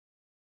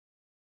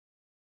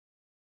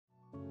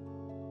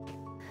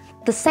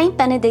The St.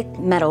 Benedict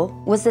medal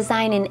was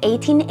designed in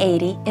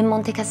 1880 in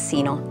Monte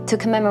Cassino to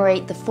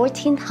commemorate the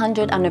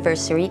 1400th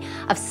anniversary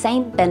of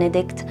St.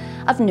 Benedict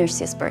of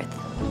Nursia's birth.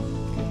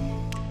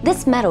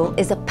 This medal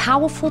is a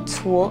powerful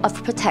tool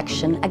of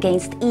protection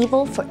against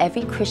evil for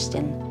every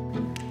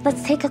Christian.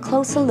 Let's take a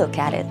closer look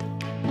at it.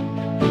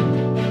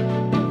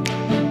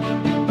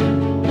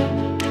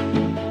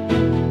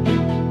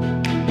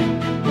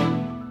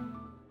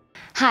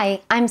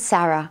 Hi, I'm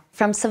Sarah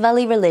from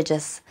Savelli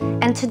Religious,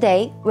 and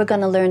today we're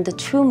going to learn the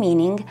true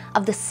meaning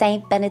of the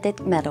St.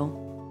 Benedict medal.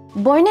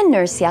 Born in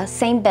Nursia,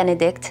 St.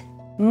 Benedict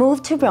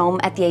moved to Rome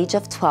at the age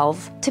of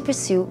 12 to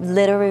pursue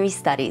literary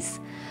studies.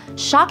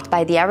 Shocked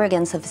by the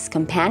arrogance of his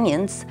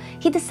companions,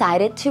 he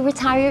decided to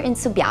retire in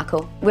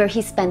Subiaco, where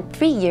he spent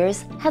 3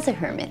 years as a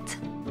hermit.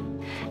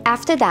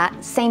 After that,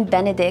 St.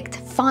 Benedict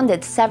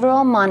founded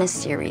several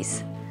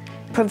monasteries,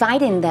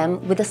 providing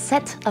them with a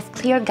set of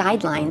clear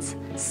guidelines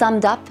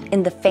summed up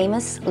in the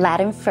famous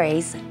Latin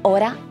phrase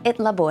ora et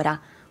labora,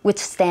 which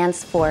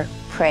stands for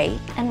pray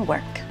and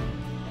work.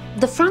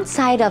 The front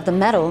side of the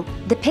medal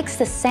depicts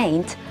the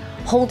saint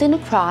holding a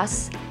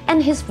cross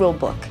and his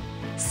rulebook,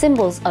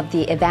 symbols of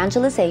the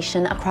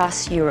evangelization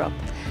across Europe.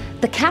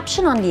 The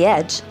caption on the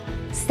edge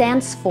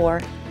stands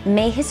for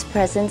 "May his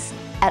presence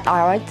at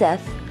our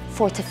death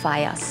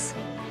fortify us."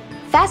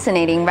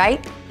 Fascinating,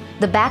 right?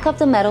 The back of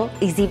the medal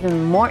is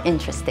even more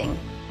interesting.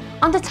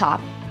 On the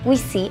top, we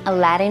see a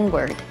Latin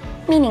word,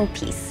 meaning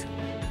peace.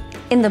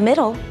 In the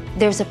middle,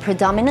 there's a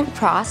predominant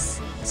cross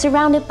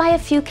surrounded by a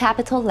few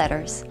capital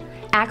letters,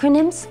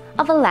 acronyms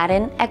of a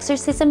Latin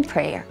exorcism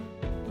prayer.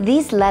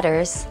 These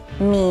letters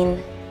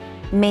mean,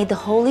 "May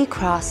the Holy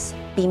Cross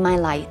be my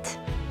light,"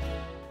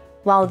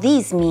 while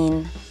these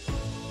mean,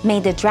 "May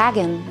the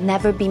dragon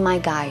never be my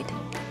guide."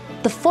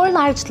 The 4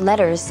 large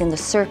letters in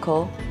the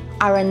circle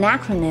are an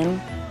acronym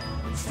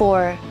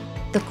for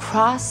the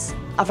cross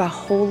of our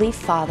Holy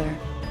Father,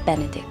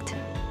 Benedict.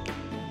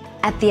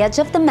 At the edge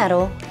of the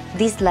medal,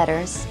 these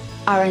letters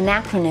are an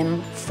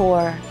acronym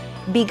for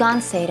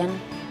 "Begone, Satan,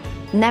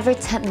 never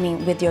tempt me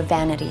with your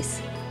vanities.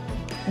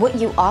 What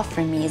you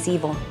offer me is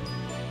evil.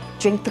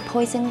 Drink the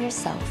poison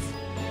yourself."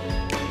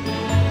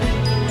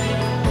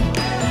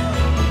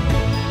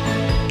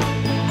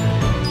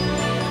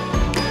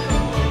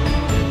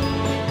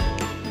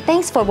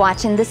 Thanks for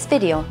watching this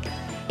video.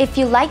 If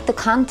you like the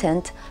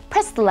content,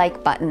 press the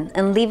like button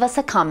and leave us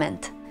a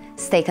comment.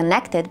 Stay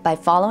connected by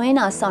following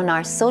us on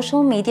our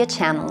social media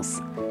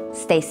channels.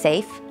 Stay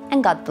safe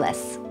and God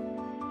bless.